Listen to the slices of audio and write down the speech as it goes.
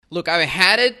Look, I've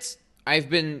had it. I've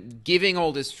been giving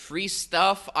all this free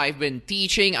stuff. I've been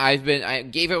teaching. I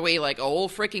gave away like a whole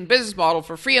freaking business model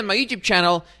for free on my YouTube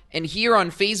channel. And here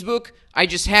on Facebook, I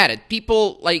just had it.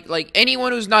 People, like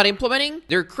anyone who's not implementing,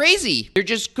 they're crazy. They're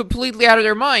just completely out of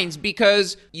their minds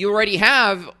because you already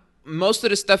have most of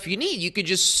the stuff you need. You could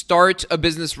just start a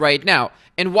business right now.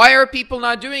 And why are people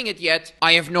not doing it yet?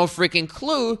 I have no freaking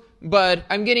clue, but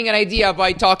I'm getting an idea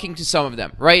by talking to some of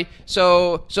them, right?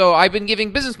 So I've been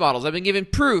giving business models. I've been giving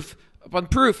proof upon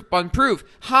proof upon proof.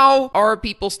 How are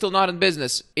people still not in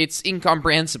business? It's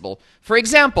incomprehensible. For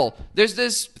example, there's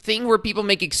this thing where people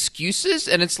make excuses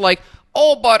and it's like,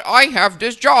 oh, but I have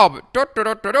this job,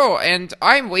 and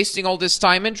I'm wasting all this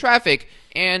time in traffic,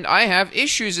 and I have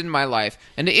issues in my life,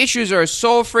 and the issues are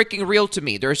so freaking real to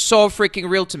me. They're so freaking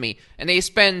real to me. And they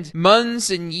spend months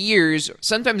and years,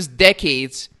 sometimes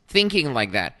decades, thinking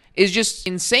like that. It's just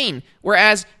insane.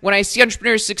 Whereas when I see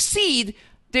entrepreneurs succeed,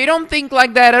 they don't think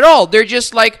like that at all. They're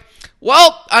just like,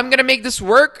 well, I'm going to make this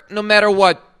work no matter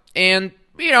what. And,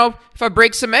 you know, if I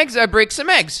break some eggs, I break some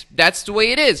eggs. That's the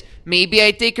way it is. Maybe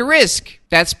I take a risk.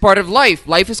 That's part of life.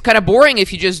 Life is kind of boring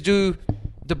if you just do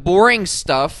the boring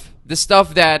stuff, the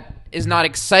stuff that is not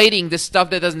exciting, the stuff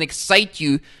that doesn't excite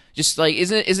you. Just like,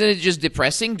 isn't it just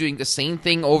depressing doing the same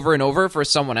thing over and over for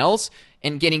someone else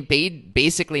and getting paid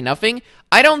basically nothing?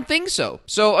 I don't think so.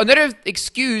 So another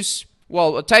excuse,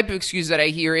 well, a type of excuse that I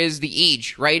hear is the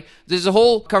age, right? There's a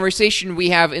whole conversation we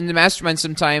have in the mastermind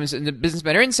sometimes in the Business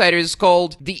Mentor Insiders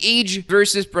called the age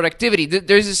versus productivity.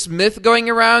 There's this myth going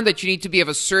around that you need to be of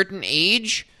a certain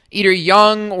age, either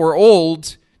young or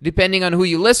old, depending on who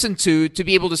you listen to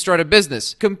be able to start a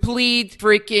business. Complete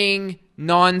freaking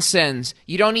nonsense.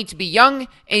 You don't need to be young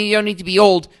and you don't need to be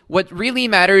old. What really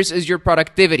matters is your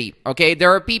productivity, okay?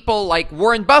 There are people like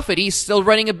Warren Buffett. He's still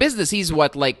running a business. He's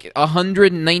what, like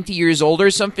 190 years old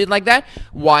or something like that?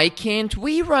 Why can't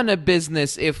we run a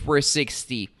business if we're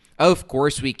 60? Of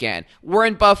course we can.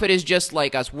 Warren Buffett is just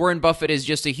like us. Warren Buffett is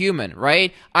just a human,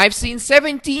 right? I've seen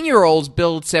 17-year-olds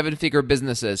build seven-figure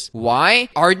businesses. Why?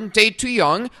 Aren't they too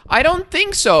young? I don't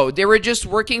think so. They were just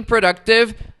working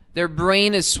productive. Their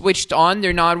brain is switched on.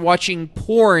 They're not watching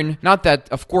porn. Not that,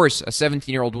 of course, a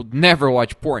 17-year-old would never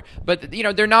watch porn. But, you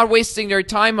know, they're not wasting their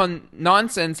time on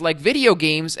nonsense like video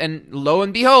games. And lo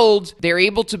and behold, they're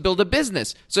able to build a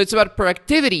business. So it's about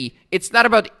productivity. It's not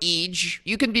about age.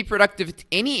 You can be productive at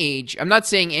any age. I'm not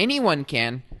saying anyone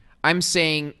can. I'm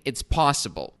saying it's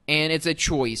possible. And it's a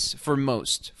choice for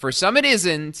most. For some, it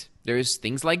isn't. There's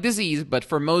things like disease. But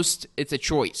for most, it's a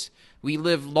choice. We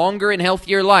live longer and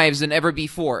healthier lives than ever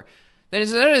before. Then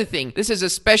there's another thing. This is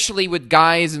especially with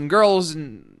guys and girls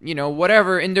and, you know,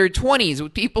 whatever, in their 20s.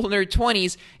 With people in their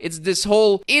 20s, it's this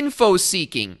whole info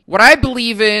seeking. What I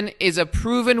believe in is a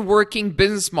proven working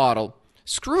business model.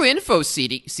 Screw info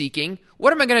seeking.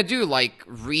 What am I going to do? Like,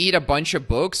 read a bunch of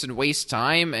books and waste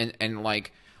time and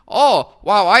like, oh,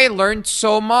 wow, I learned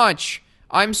so much.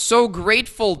 I'm so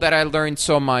grateful that I learned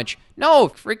so much. No,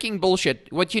 freaking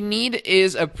bullshit. What you need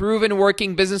is a proven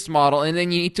working business model, and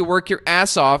then you need to work your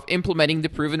ass off implementing the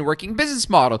proven working business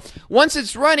model. Once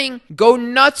it's running, go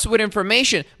nuts with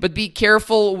information, but be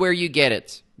careful where you get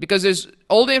it. Because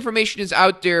all the information is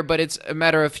out there, but it's a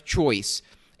matter of choice.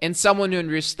 And someone who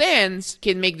understands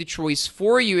can make the choice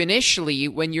for you initially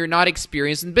when you're not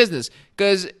experienced in business.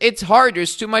 Because it's hard.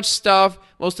 There's too much stuff.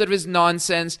 Most of it is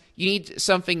nonsense. You need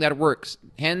something that works.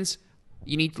 Hence,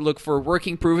 you need to look for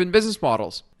working, proven business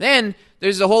models. Then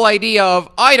there's the whole idea of,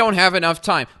 I don't have enough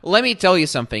time. Let me tell you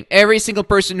something. Every single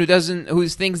person who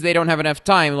thinks they don't have enough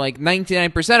time, like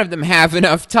 99% of them have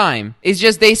enough time. It's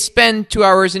just they spend 2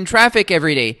 hours in traffic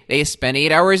every day. They spend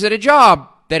 8 hours at a job.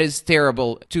 That is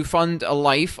terrible, to fund a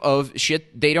life of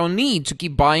shit they don't need, to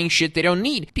keep buying shit they don't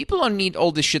need. People don't need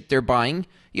all the shit they're buying.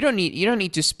 You don't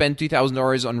need to spend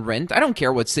 $2,000 on rent. I don't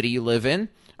care what city you live in.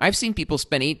 I've seen people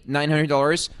spend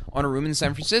 $900 on a room in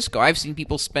San Francisco. I've seen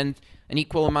people spend an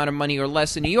equal amount of money or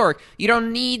less in New York. You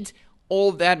don't need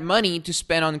all that money to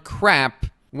spend on crap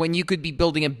when you could be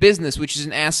building a business, which is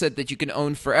an asset that you can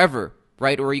own forever.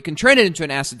 Right? Or you can turn it into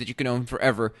an asset that you can own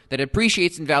forever that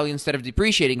appreciates in value instead of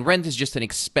depreciating. Rent is just an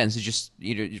expense. It's just,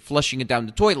 you know, flushing it down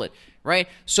the toilet, right?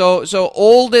 So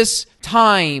all this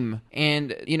time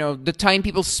and, you know, the time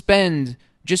people spend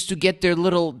just to get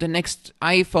the next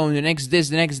iPhone, the next this,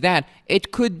 the next that,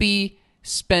 it could be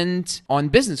spent on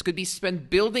business, could be spent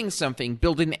building something,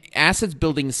 building assets,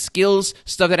 building skills,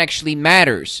 stuff that actually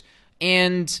matters.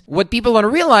 And what people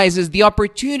don't realize is the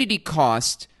opportunity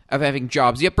cost of having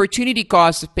jobs, the opportunity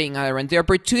cost of paying high rent, the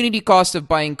opportunity cost of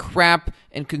buying crap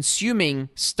and consuming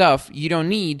stuff you don't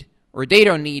need or they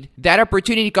don't need, that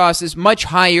opportunity cost is much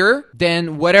higher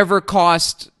than whatever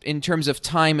cost in terms of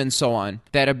time and so on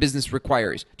that a business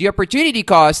requires. The opportunity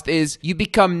cost is you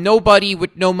become nobody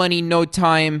with no money, no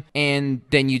time, and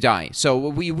then you die. So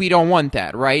we don't want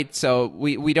that, right? So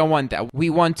we don't want that. We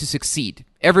want to succeed.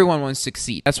 Everyone wants to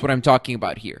succeed. That's what I'm talking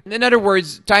about here. In other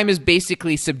words, time is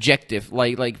basically subjective.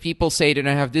 Like people say they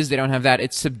don't have this, they don't have that.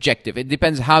 It's subjective. It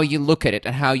depends how you look at it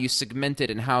and how you segment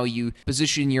it and how you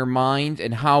position your mind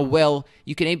and how well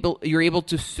you're able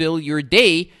to fill your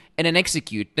day and then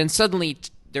execute. Then suddenly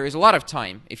there is a lot of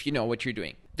time if you know what you're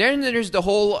doing. Then there's the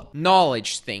whole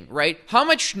knowledge thing, right? How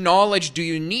much knowledge do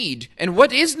you need? And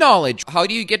what is knowledge? How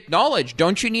do you get knowledge?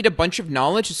 Don't you need a bunch of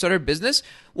knowledge to start a business?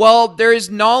 Well, there is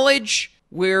knowledge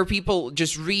where people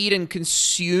just read and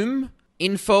consume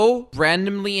info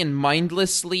randomly and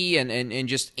mindlessly and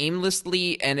just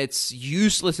aimlessly, and it's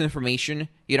useless information,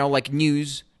 like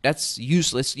news. That's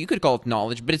useless. You could call it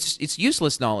knowledge, but it's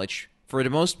useless knowledge for the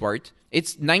most part.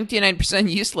 It's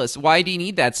 99% useless. Why do you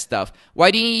need that stuff?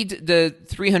 Why do you need the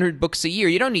 300 books a year?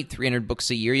 You don't need 300 books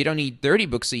a year. You don't need 30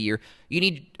 books a year. You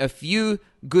need a few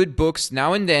good books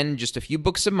now and then, just a few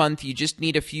books a month. You just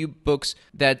need a few books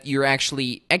that you're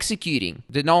actually executing,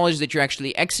 the knowledge that you're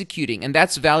actually executing. And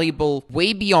that's valuable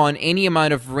way beyond any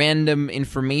amount of random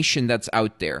information that's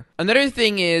out there. Another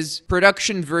thing is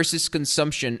production versus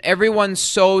consumption. Everyone's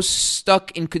so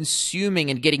stuck in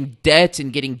consuming and getting debt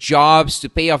and getting jobs to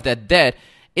pay off that debt.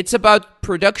 It's about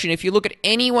production. If you look at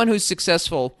anyone who's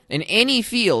successful in any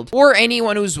field or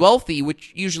anyone who's wealthy,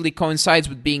 which usually coincides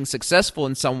with being successful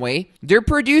in some way, they're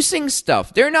producing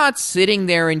stuff. They're not sitting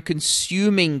there and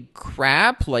consuming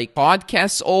crap like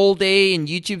podcasts all day and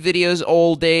YouTube videos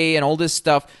all day and all this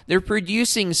stuff. They're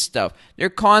producing stuff. They're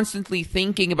constantly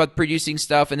thinking about producing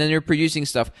stuff, and then they're producing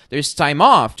stuff. There's time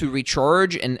off to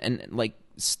recharge and like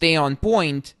stay on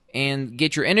point and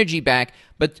get your energy back.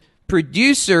 But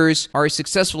producers are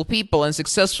successful people, and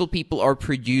successful people are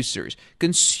producers.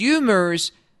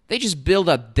 Consumers, they just build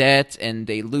up debt and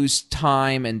they lose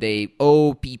time and they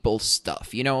owe people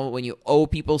stuff. When you owe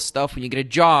people stuff, when you get a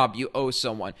job, you owe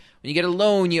someone. When you get a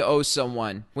loan, you owe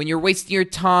someone. When you're wasting your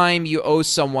time, you owe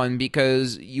someone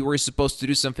because you were supposed to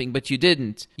do something, but you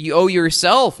didn't. You owe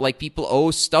yourself, like people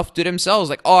owe stuff to themselves.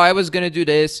 Like, oh, I was going to do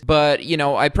this, but,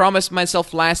 I promised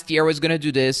myself last year I was going to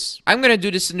do this. I'm going to do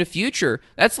this in the future.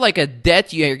 That's like a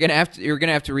debt you're going to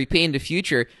have to repay in the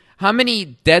future. How many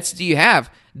debts do you have?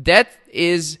 Debt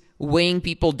is weighing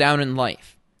people down in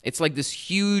life. It's like this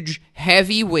huge,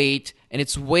 heavy weight, and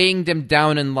it's weighing them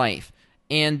down in life.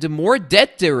 And the more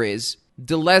debt there is,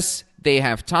 the less they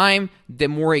have time, the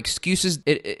more excuses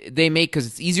they make because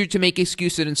it's easier to make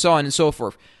excuses and so on and so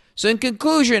forth. So in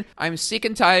conclusion, I'm sick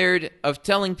and tired of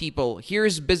telling people,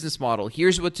 here's a business model,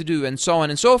 here's what to do, and so on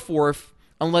and so forth,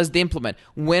 unless they implement.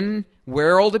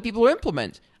 Where are all the people who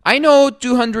implement? I know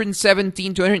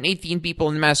 217, 218 people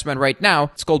in the mastermind right now.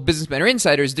 It's called Businessmen or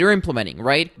Insiders. They're implementing,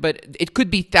 right? But it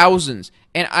could be thousands.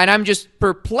 And I'm just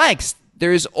perplexed.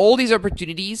 There's all these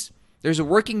opportunities. There's a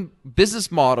working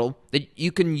business model that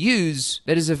you can use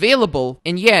that is available.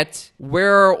 And yet,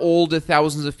 where are all the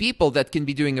thousands of people that can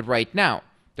be doing it right now?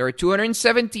 There are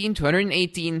 217,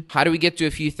 218. How do we get to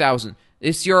a few thousand?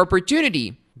 It's your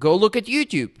opportunity. Go look at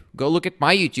YouTube. Go look at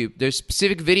my YouTube. There's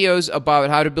specific videos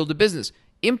about how to build a business.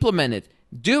 Implement it.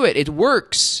 Do it. It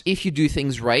works if you do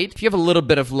things right. If you have a little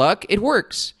bit of luck, it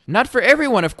works. Not for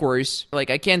everyone, of course. Like,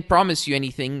 I can't promise you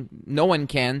anything. No one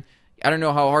can. I don't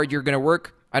know how hard you're going to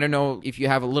work. I don't know if you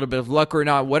have a little bit of luck or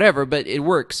not, whatever, but it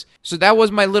works. So that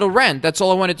was my little rant. That's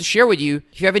all I wanted to share with you.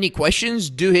 If you have any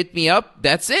questions, do hit me up.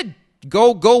 That's it.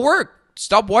 Go work.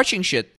 Stop watching shit.